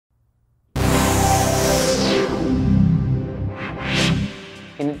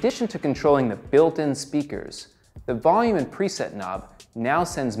addition to controlling the built-in speakers, the volume and preset knob now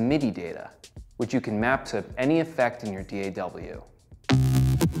sends MIDI data, which you can map to any effect in your DAW.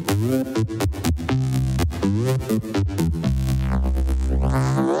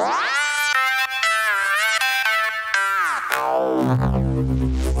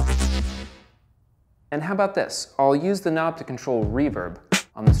 And how about this? I'll use the knob to control reverb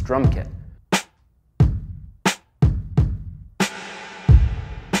on this drum kit.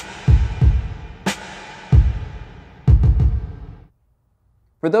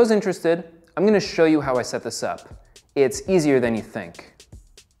 For those interested, I'm going to show you how I set this up. It's easier than you think.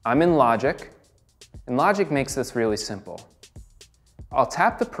 I'm in Logic, and Logic makes this really simple. I'll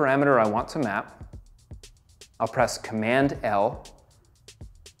tap the parameter I want to map. I'll press Command L.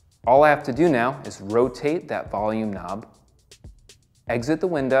 All I have to do now is rotate that volume knob, exit the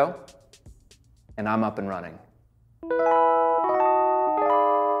window, and I'm up and running.